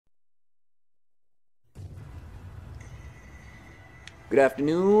Good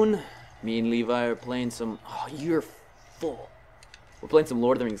afternoon. Me and Levi are playing some... Oh, you're full. We're playing some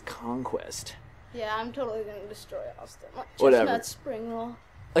Lord of the Rings Conquest. Yeah, I'm totally gonna destroy Austin. Whatever. Chestnut spring roll.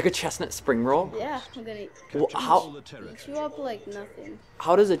 Like a chestnut spring roll? Yeah, I'm gonna eat you up like nothing.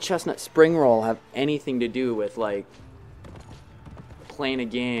 How does a chestnut spring roll have anything to do with, like, playing a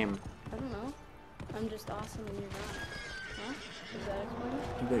game? I don't know. I'm just awesome and you're not. Huh? Is that explain it?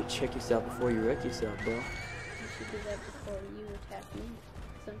 You better check yourself before you wreck yourself, bro. You should do that before you attack me.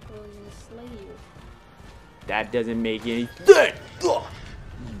 Because I'm totally gonna slay you. That doesn't make any sense! Oh,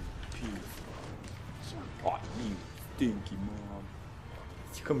 you stinky mom.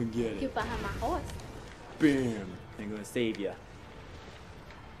 Come and get Get it. behind my horse. Bam! I'm gonna save ya.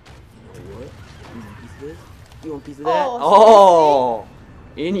 You know what? You want a piece of this? You want a piece of that? Oh,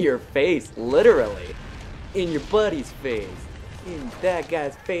 In your face, literally. In your buddy's face. In that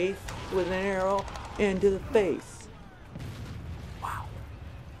guy's face with an arrow into the face. Wow.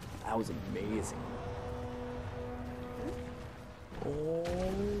 That was amazing. Oh,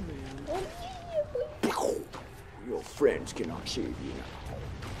 man. Your friends cannot save you now.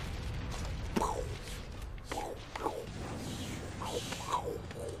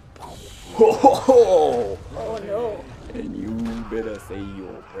 Oh no. And you better say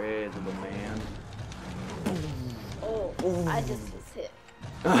your prayers of the man. Oh, I just was hit.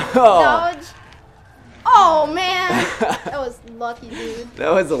 Oh. Dodge. Oh man. That was lucky, dude. That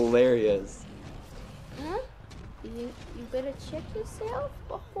was hilarious. Huh? You better check yourself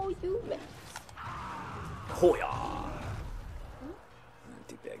before you rest. Hoya! I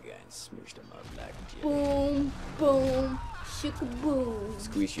took that guy and smooshed him up like jelly. Boom, boom, shika boom.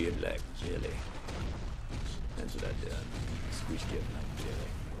 Squish you like jelly. That's what I done. Squish you like jelly.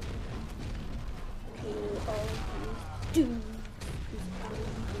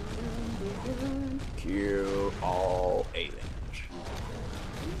 Kill all aliens.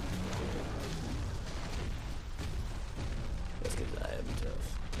 That's because I am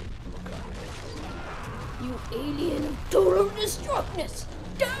tough. I'm a convict. You alien of total destructness.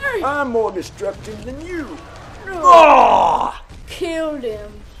 Die! I'm more destructive than you. Oh! Killed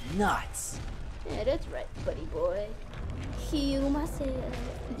him. Nuts. Yeah, that's right, buddy boy. Heal myself.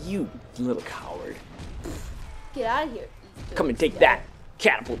 You little coward. Get out of here. Come and take that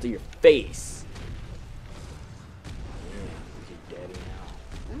catapult to your face. Yeah, who's your daddy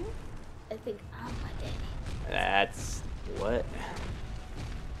now? I think I'm my daddy. That's what?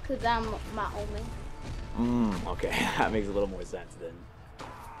 Cause I'm my omen. Okay, that makes a little more sense than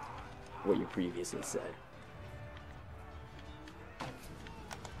what you previously said.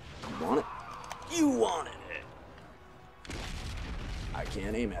 You want it? You wanted it. I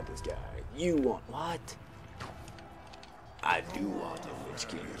can't aim at this guy. You want what? I do want the Lich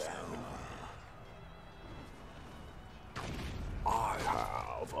King back. I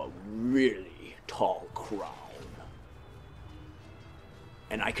have a really tall crown.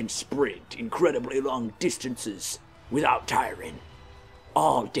 And I can sprint incredibly long distances without tiring.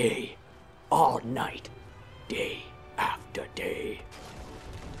 All day, all night, day after day.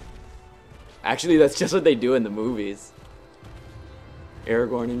 Actually, that's just what they do in the movies.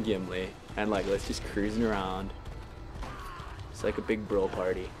 Aragorn and Gimli, and like, let's just cruising around. It's like a big bro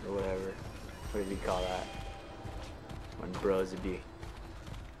party, or whatever. What did we call that? When bros would be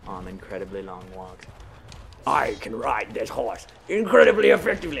on incredibly long walks. I can ride this horse incredibly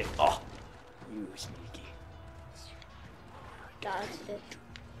effectively. Oh, you sneaky. Dodged it.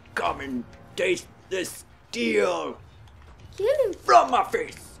 Come and taste the steel Kill him. from my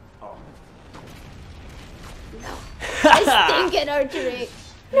face. Oh. No. I stink at archery.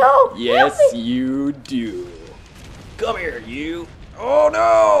 No. Yes, help me. you do. Come here, you. Oh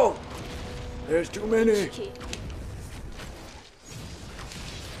no! There's too many.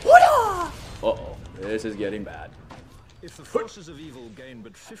 Uh-oh, this is getting bad. If the forces of evil gain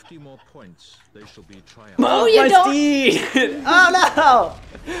but 50 more points, they shall be triumphant. Oh, you my don't- steed! Oh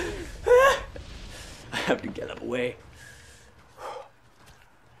no! I have to get up away.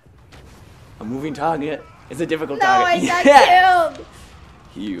 A moving target. It's a difficult No, I target. got killed.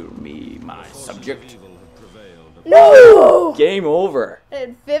 Heal me, my subject. Evil have prevailed. No. Game over. I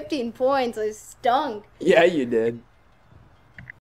had 15 points. I stunk. Yeah, you did.